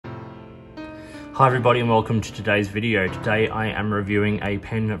Hi everybody and welcome to today's video. Today I am reviewing a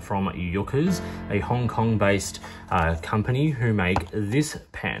pen from Yookers, a Hong Kong based company who make this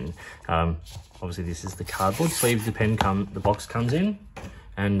pen. Obviously this is the cardboard sleeve the box comes in,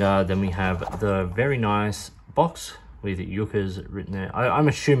 and then we have the very nice box with Yookers written there. I'm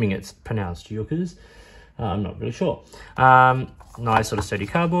assuming it's pronounced Yookers. I'm not really sure. Nice sort of sturdy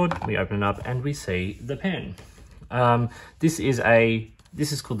cardboard. We open it up and we see the pen. This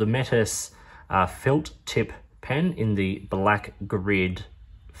is called the Metis felt tip pen in the black grid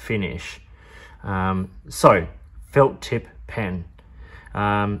finish. So felt tip pen.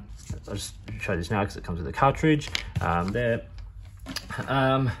 I'll just show this now because it comes with a cartridge.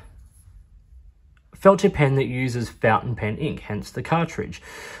 Felt tip pen that uses fountain pen ink, hence the cartridge.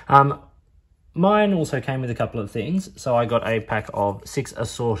 Mine also came with a couple of things. So I got a pack of 6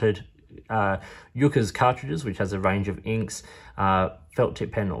 assorted Yookers cartridges, which has a range of inks, felt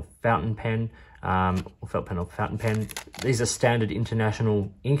tip pen or fountain pen, or felt pen or fountain pen. These are standard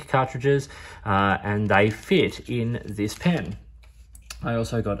international ink cartridges, and they fit in this pen. I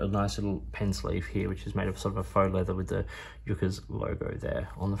also got a nice little pen sleeve here, which is made of sort of a faux leather with the Yookers logo there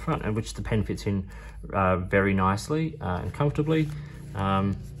on the front, and which the pen fits in very nicely and comfortably.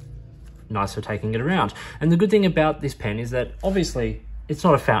 Nice for taking it around. And the good thing about this pen is that obviously it's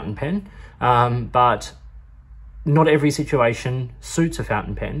not a fountain pen, but not every situation suits a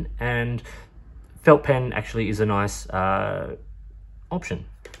fountain pen, and felt pen actually is a nice option.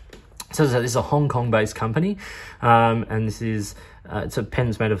 So this is a Hong Kong based company, and this is it's a pen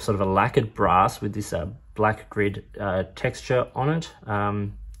that's made of sort of a lacquered brass with this black grid texture on it,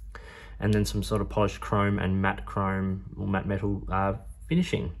 and then some sort of polished chrome and matte chrome or matte metal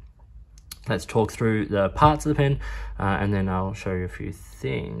finishing. Let's talk through the parts of the pen, and then I'll show you a few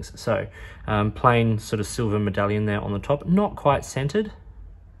things. So plain sort of silver medallion there on the top, not quite centered,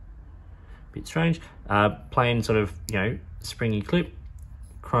 bit strange. Plain sort of, you know, springy clip,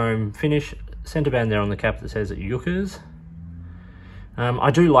 chrome finish, center band there on the cap that says Yookers. I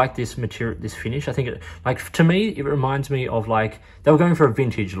do like this material, this finish. I think it, like, to me, it reminds me of, like, they were going for a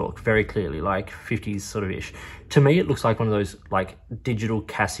vintage look, very clearly, like 50s sort of ish. To me, it looks like one of those like digital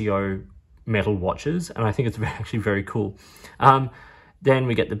Casio metal watches, and I think it's actually very cool. Then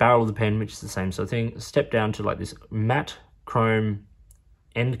we get the barrel of the pen, which is the same sort of thing. Step down to like this matte chrome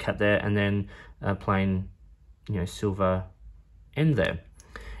end cap there, and then a plain, you know, silver end there.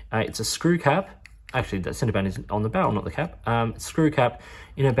 It's a screw cap. Actually, the center band is on the barrel, not the cap. Screw cap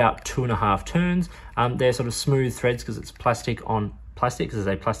in about 2.5 turns. They're sort of smooth threads because it's plastic on plastic, because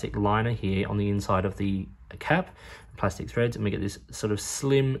there's a plastic liner here on the inside of the cap, plastic threads, and we get this sort of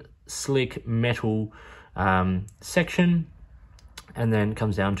slim, slick metal section, and then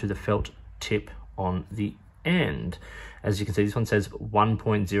comes down to the felt tip on the end. As you can see, this one says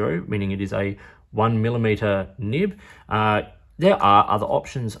 1.0, meaning it is a 1mm nib. There are other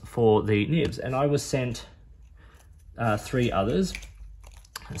options for the nibs, and I was sent 3 others.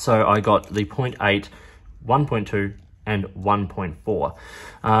 So I got the 0.8, 1.2, and 1.4.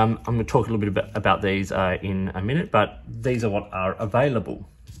 I'm going to talk a little bit about these in a minute, but these are what are available.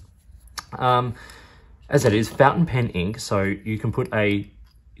 As it is fountain pen ink, so you can put a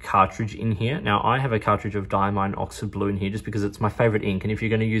cartridge in here. Now I have a cartridge of Diamine Oxford Blue in here just because it's my favorite ink, and if you're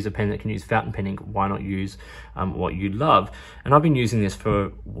going to use a pen that can use fountain pen ink, why not use what you love? And I've been using this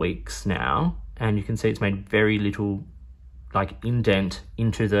for weeks now, and you can see it's made very little like indent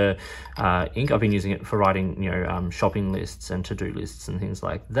into the ink. I've been using it for writing, you know, shopping lists and to-do lists and things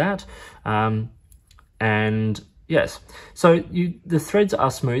like that. And yes, so the threads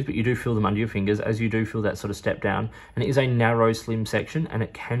are smooth, but you do feel them under your fingers as you do feel that sort of step down. And it is a narrow, slim section, and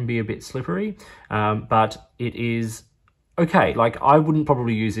it can be a bit slippery, but it is okay. Like, I wouldn't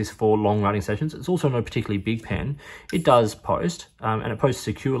probably use this for long writing sessions. It's also not a particularly big pen. It does post, and it posts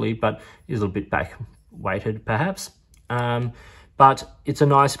securely, but is a little bit back weighted perhaps. But it's a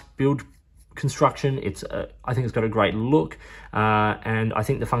nice build construction. It's I think it's got a great look, and I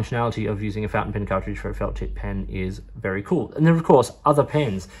think the functionality of using a fountain pen cartridge for a felt tip pen is very cool. And there are of course other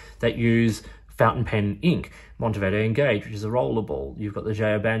pens that use fountain pen ink. Monteverde Engage, which is a rollerball. You've got the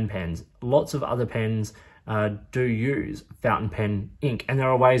J.O. Band pens. Lots of other pens do use fountain pen ink, and there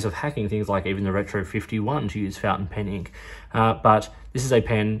are ways of hacking things like even the Retro 51 to use fountain pen ink. But this is a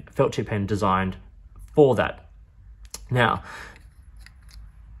pen, felt tip pen, designed for that. Now,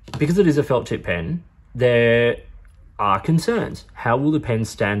 because it is a felt tip pen, there are concerns. How will the pen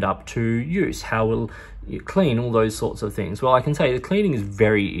stand up to use? How will you clean? All those sorts of things. Well, I can say the cleaning is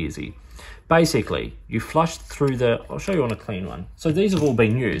very easy. Basically, you flush through I'll show you on a clean one. So these have all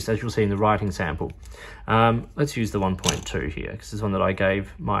been used, as you'll see in the writing sample. Let's use the 1.2 here, because this is one that I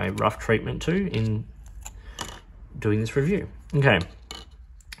gave my rough treatment to in doing this review. Okay,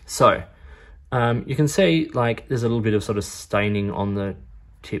 so you can see like there's a little bit of sort of staining on the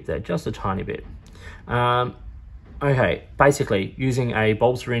tip there, just a tiny bit. Okay, basically using a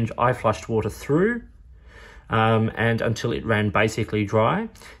bulb syringe, I flushed water through and until it ran basically dry.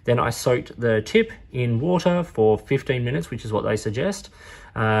 Then I soaked the tip in water for 15 minutes, which is what they suggest,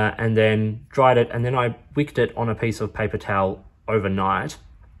 and then dried it, and then I wicked it on a piece of paper towel overnight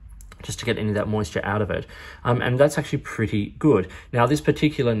just to get any of that moisture out of it. And that's actually pretty good. Now, this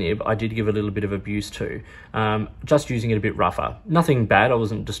particular nib, I did give a little bit of abuse to, just using it a bit rougher. Nothing bad, I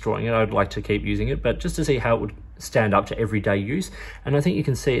wasn't destroying it, I'd like to keep using it, but just to see how it would stand up to everyday use. And I think you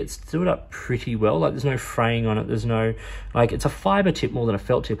can see it's stood up pretty well. Like, there's no fraying on it, there's no, like, it's a fiber tip more than a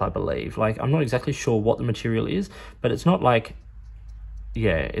felt tip, I believe. Like, I'm not exactly sure what the material is, but it's not like,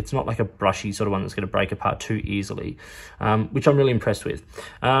 yeah, it's not like a brushy sort of one that's going to break apart too easily, which I'm really impressed with.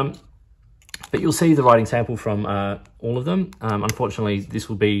 But you'll see the writing sample from all of them. Unfortunately, this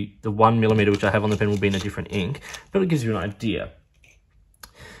will be the 1mm which I have on the pen will be in a different ink, but it gives you an idea.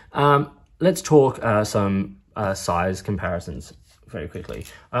 Let's talk some size comparisons very quickly.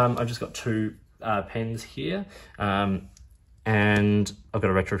 I've just got two pens here, and I've got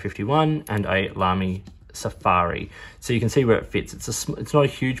a Retro 51 and a Lamy Safari. So you can see where it fits. It's not a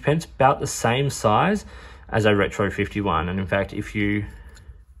huge pen. It's about the same size as a Retro 51, and in fact, if you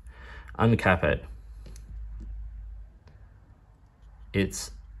uncap it,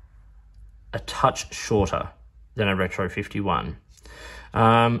 it's a touch shorter than a Retro 51.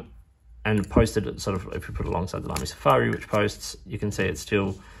 And posted it sort of, if you put it alongside the Lamy Safari, which posts, you can see it's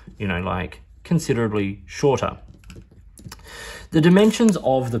still, you know, like considerably shorter. The dimensions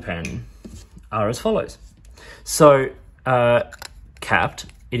of the pen are as follows. So capped,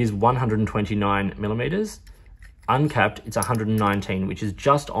 it is 129mm. Uncapped, it's 119, which is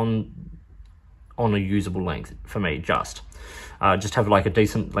just on a usable length for me. Just have like a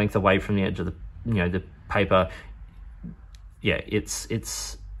decent length away from the edge of the, you know, the paper. Yeah, it's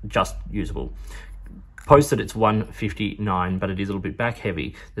just usable. Posted, it's 159, but it is a little bit back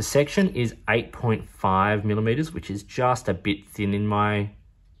heavy. The section is 8.5mm, which is just a bit thin in my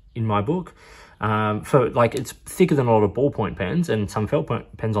book. For like, it's thicker than a lot of ballpoint pens and some felt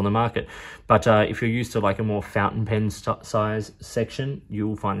pens on the market, but if you're used to like a more fountain pen size section,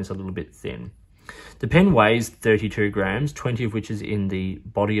 you'll find this a little bit thin. The pen weighs 32 grams, 20 of which is in the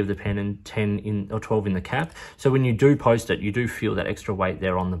body of the pen and 12 in the cap. So when you do post it, you do feel that extra weight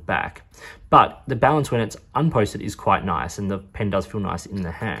there on the back. But the balance when it's unposted is quite nice, and the pen does feel nice in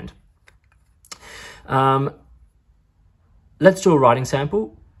the hand. Let's do a writing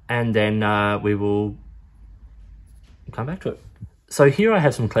sample, and then we will come back to it. So here I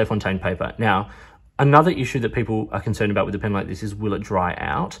have some Clairefontaine paper. Now, another issue that people are concerned about with a pen like this is, will it dry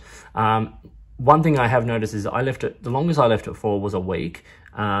out? One thing I have noticed is the longest I left it for was a week,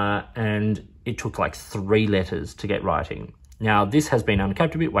 and it took like 3 letters to get writing. Now, this has been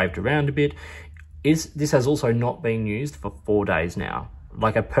uncapped a bit, waved around a bit. This has also not been used for 4 days now.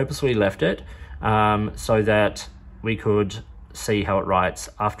 Like, I purposely left it so that we could see how it writes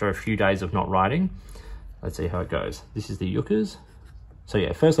after a few days of not writing. Let's see how it goes. This is the Yookers. So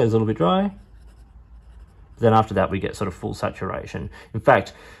yeah, first letter's a little bit dry. Then after that, we get sort of full saturation. In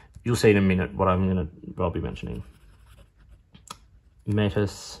fact, you'll see in a minute what I'll be mentioning.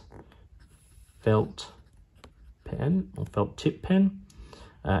 Metis felt pen, or felt tip pen.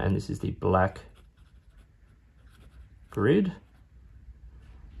 And this is the black grid.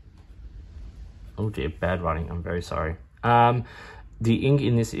 Oh dear, bad writing, I'm very sorry. The ink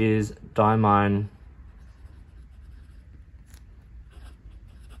in this is Diamine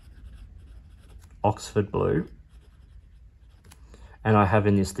Oxford Blue, and I have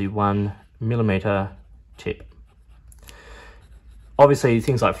in this the 1mm tip. Obviously,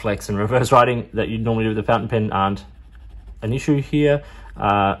 things like flex and reverse writing that you'd normally do with a fountain pen aren't an issue here.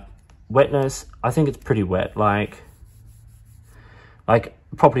 Wetness, I think it's pretty wet, like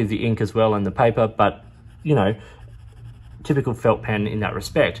property of the ink as well and the paper, but you know, typical felt pen in that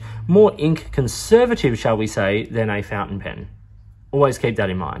respect. More ink conservative, shall we say, than a fountain pen. Always keep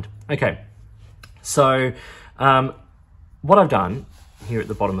that in mind. Okay, so what I've done here at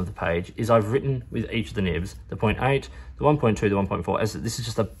the bottom of the page is I've written with each of the nibs, the 0.8, the 1.2, the 1.4, as this is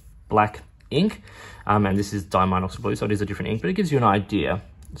just a black ink, and this is Diamine Oxford Blue, so it is a different ink, but it gives you an idea.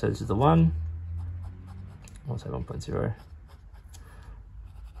 So this is the 1, I'll say 1.0.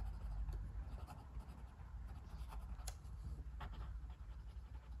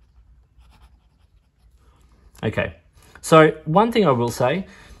 Okay, so one thing I will say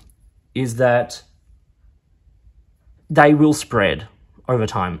is that they will spread over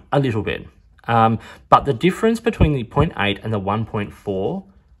time a little bit. But the difference between the 0.8 and the 1.4,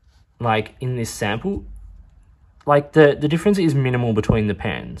 like in this sample, like the difference is minimal between the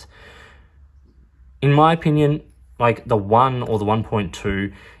pens. In my opinion, like the 1 or the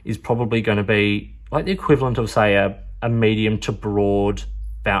 1.2 is probably going to be like the equivalent of, say, a medium to broad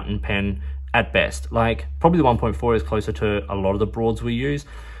fountain pen at best. Like probably the 1.4 is closer to a lot of the broads we use.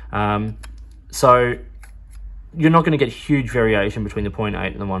 So you're not going to get huge variation between the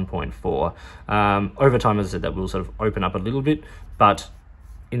 0.8 and the 1.4. Over time, as I said, that will sort of open up a little bit, but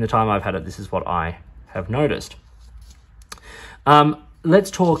in the time I've had it, this is what I have noticed.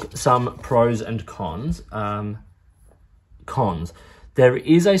 Let's talk some pros and cons. Cons. There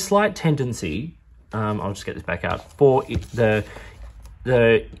is a slight tendency, I'll just get this back out, for the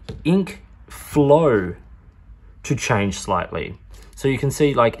ink flow to change slightly. So you can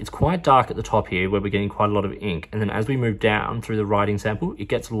see, like, it's quite dark at the top here where we're getting quite a lot of ink. And then as we move down through the writing sample, it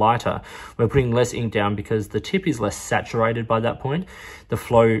gets lighter. We're putting less ink down because the tip is less saturated by that point. The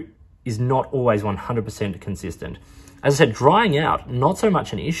flow is not always 100% consistent. As I said, drying out, not so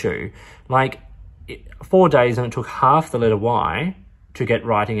much an issue. Like 4 days and it took half the letter Y to get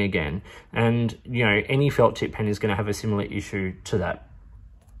writing again. And, you know, any felt tip pen is going to have a similar issue to that.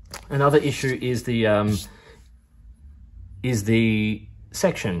 Another issue is the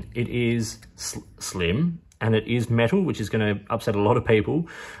section. It is slim and it is metal, which is going to upset a lot of people.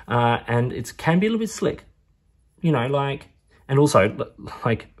 And it can be a little bit slick, you know, like, and also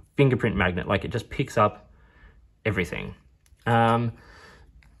like fingerprint magnet, like it just picks up everything.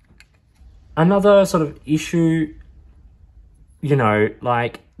 Another sort of issue, you know,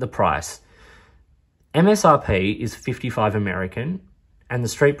 like the price. MSRP is 55 American and the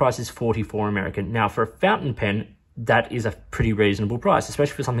street price is 44 American. Now for a fountain pen, that is a pretty reasonable price,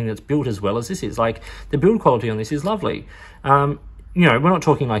 especially for something that's built as well as this is. Like the build quality on this is lovely. You know, we're not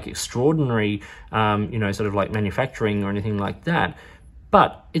talking like extraordinary, you know, sort of like manufacturing or anything like that,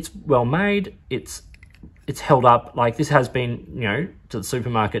 but it's well made. It's held up. Like this has been, you know, to the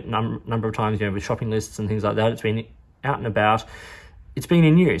supermarket number of times, you know, with shopping lists and things like that. It's been out and about. It's been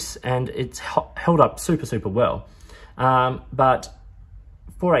in use and it's held up super, super well. But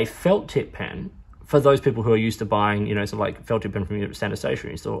for a felt tip pen, for those people who are used to buying, you know, sort of like felt tip pen from your standard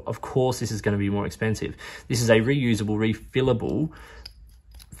stationery store, of course this is going to be more expensive. This is a reusable, refillable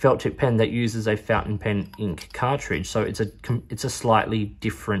felt tip pen that uses a fountain pen ink cartridge, so it's a slightly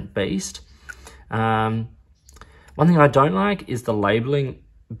different beast. One thing I don't like is the labeling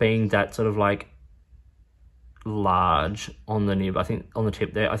being that sort of like large on the nib. I think on the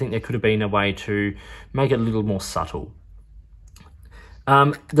tip there, I think there could have been a way to make it a little more subtle.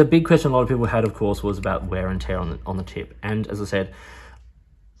 The big question a lot of people had, of course, was about wear and tear on the tip. And as I said,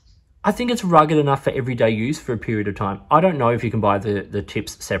 I think it's rugged enough for everyday use for a period of time. I don't know if you can buy the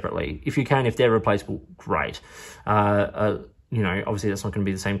tips separately. If you can, if they're replaceable, great. You know, obviously that's not going to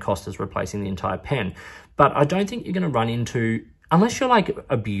be the same cost as replacing the entire pen. But I don't think you're going to run into, unless you're like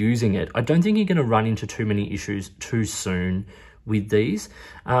abusing it, I don't think you're going to run into too many issues too soon with these.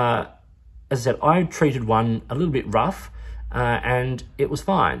 As I said, I treated one a little bit rough. And it was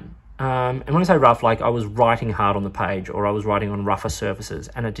fine. And when I say rough, like I was writing hard on the page or I was writing on rougher surfaces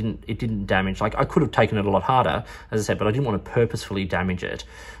and it didn't damage. Like I could have taken it a lot harder, as I said, but I didn't want to purposefully damage it.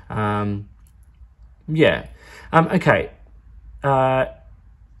 Yeah. Okay.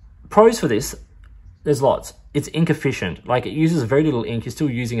 Pros for this, there's lots. It's ink efficient. Like it uses very little ink. You're still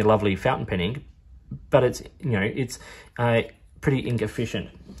using a lovely fountain pen ink, but it's, you know, it's pretty ink efficient.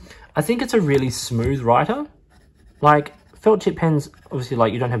 I think it's a really smooth writer. Like felt tip pens, obviously,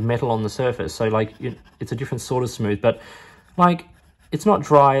 like you don't have metal on the surface, so like it's a different sort of smooth, but like it's not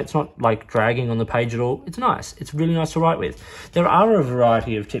dry, it's not like dragging on the page at all. It's nice. It's really nice to write with. There are a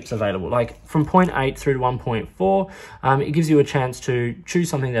variety of tips available, like from 0.8 through to 1.4. It gives you a chance to choose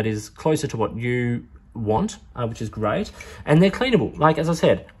something that is closer to what you want, which is great. And they're cleanable. Like, as I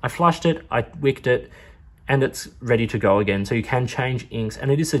said, I flushed it, I wicked it, and it's ready to go again. So you can change inks, and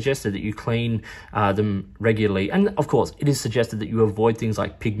it is suggested that you clean them regularly. And of course, it is suggested that you avoid things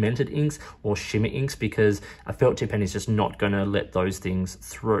like pigmented inks or shimmer inks because a felt tip pen is just not going to let those things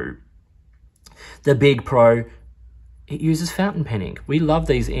through. The big pro, it uses fountain pen ink. We love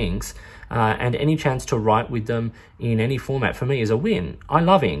these inks, and any chance to write with them in any format for me is a win. I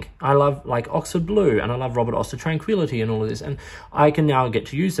love ink. I love like Oxford Blue, and I love Robert Oster Tranquility and all of this, and I can now get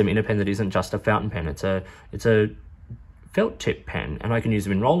to use them in a pen that isn't just a fountain pen. It's a felt tip pen, and I can use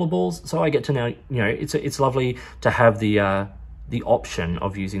them in rollerballs. So I get to now, you know, it's lovely to have the option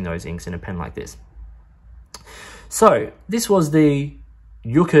of using those inks in a pen like this. So this was the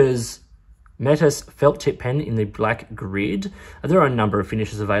Yookers Metis felt tip pen in the black grid. There are a number of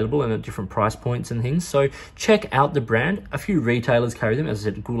finishes available and at different price points and things, so check out the brand. A few retailers carry them. As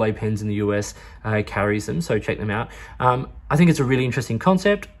I said, Goulet Pens in the US carries them, so check them out. I think it's a really interesting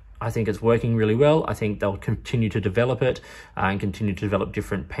concept. I think it's working really well. I think they'll continue to develop it and continue to develop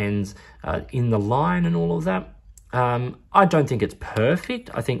different pens in the line and all of that. I don't think it's perfect.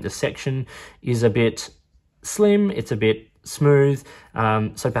 I think the section is a bit slim, it's a bit smooth,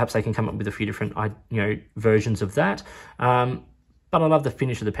 so perhaps they can come up with a few different versions of that, but I love the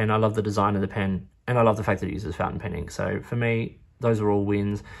finish of the pen, I love the design of the pen, and I love the fact that it uses fountain pen ink. So for me, those are all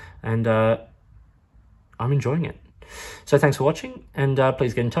wins, and I'm enjoying it. So thanks for watching, and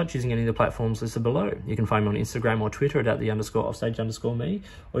please get in touch using any of the platforms listed below. You can find me on Instagram or Twitter at @the_offstage_me,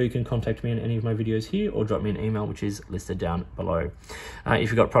 or you can contact me in any of my videos here, or drop me an email, which is listed down below. If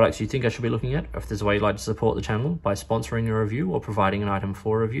you've got products you think I should be looking at, or if there's a way you'd like to support the channel by sponsoring a review or providing an item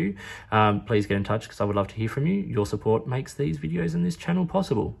for review, please get in touch, because I would love to hear from you. Your support makes these videos and this channel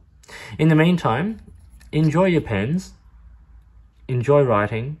possible. In the meantime, enjoy your pens, enjoy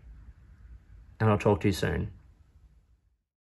writing, and I'll talk to you soon.